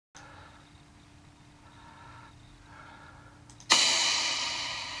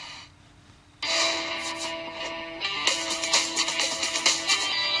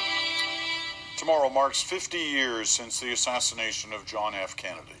marks 50 years since the assassination of John F.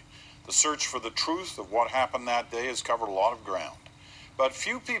 Kennedy. The search for the truth of what happened that day has covered a lot of ground. But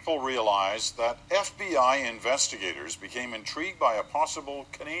few people realize that FBI investigators became intrigued by a possible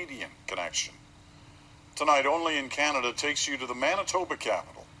Canadian connection. Tonight, Only in Canada takes you to the Manitoba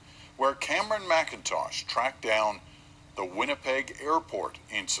capital, where Cameron McIntosh tracked down the Winnipeg airport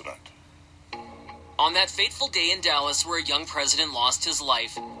incident. On that fateful day in Dallas where a young president lost his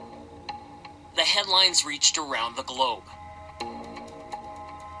life, the headlines reached around the globe.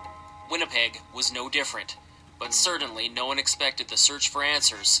 Winnipeg was no different, but certainly no one expected the search for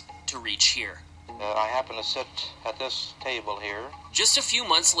answers to reach here. I happen to sit at this table here. Just a few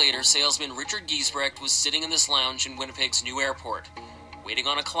months later, salesman Richard Giesbrecht was sitting in this lounge in Winnipeg's new airport. Waiting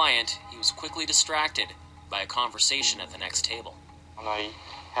on a client, he was quickly distracted by a conversation at the next table. And I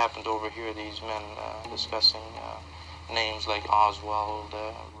happened to overhear these men discussing names like Oswald.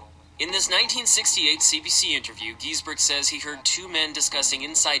 In this 1968 CBC interview, Giesbrecht says he heard two men discussing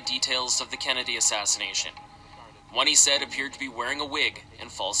inside details of the Kennedy assassination. One, he said, appeared to be wearing a wig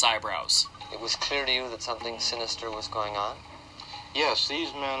and false eyebrows. It was clear to you that something sinister was going on? Yes,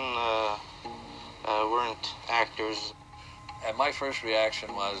 these men weren't actors. And my first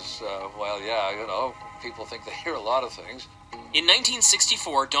reaction was, well, yeah, you know, people think they hear a lot of things. In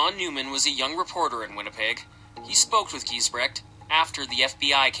 1964, Don Newman was a young reporter in Winnipeg. He spoke with Giesbrecht after the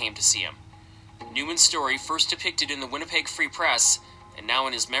FBI came to see him. Newman's story, first depicted in the Winnipeg Free Press and now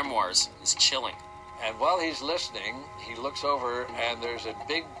in his memoirs, is chilling. And while he's listening, he looks over and there's a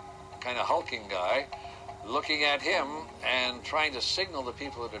big kind of hulking guy looking at him and trying to signal the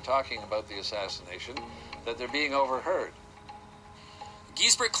people that are talking about the assassination that they're being overheard.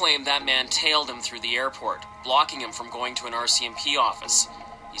 Giesbrecht claimed that man tailed him through the airport, blocking him from going to an RCMP office.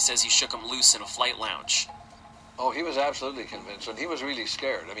 He says he shook him loose in a flight lounge. Oh, he was absolutely convinced, and he was really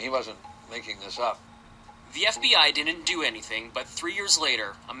scared. I mean, he wasn't making this up. The FBI didn't do anything, but 3 years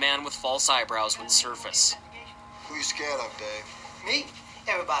later, a man with false eyebrows would surface. Who you scared of, Dave? Me?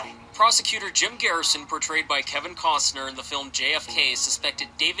 Everybody. Prosecutor Jim Garrison, portrayed by Kevin Costner in the film JFK, suspected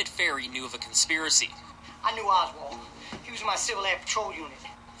David Ferrie knew of a conspiracy. I knew Oswald. He was in my Civil Air Patrol unit.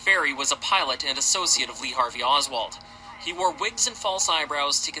 Ferrie was a pilot and associate of Lee Harvey Oswald. He wore wigs and false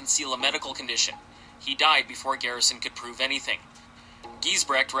eyebrows to conceal a medical condition. He died before Garrison could prove anything.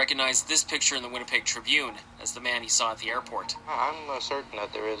 Giesbrecht recognized this picture in the Winnipeg Tribune as the man he saw at the airport. I'm certain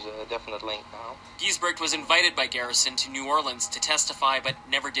that there is a definite link now. Giesbrecht was invited by Garrison to New Orleans to testify, but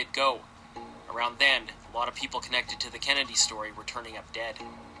never did go. Around then, a lot of people connected to the Kennedy story were turning up dead.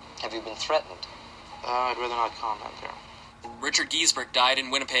 Have you been threatened? I'd rather not comment there. Richard Giesbrecht died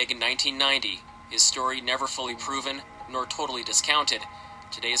in Winnipeg in 1990. His story never fully proven, nor totally discounted.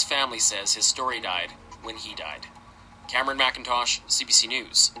 Today his family says his story died when he died. Cameron McIntosh, CBC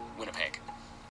News, Winnipeg.